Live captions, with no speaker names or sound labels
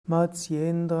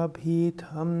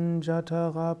Matsyendrabhitham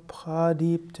Jatara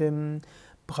Pradiptim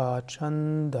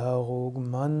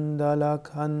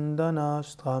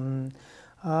Prachandarugmandalakandanastram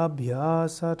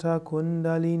Abhyasata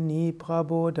Kundalini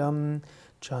Prabodham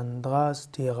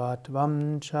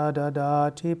Chandrastiratvam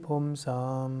Chadadati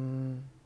Pumsam.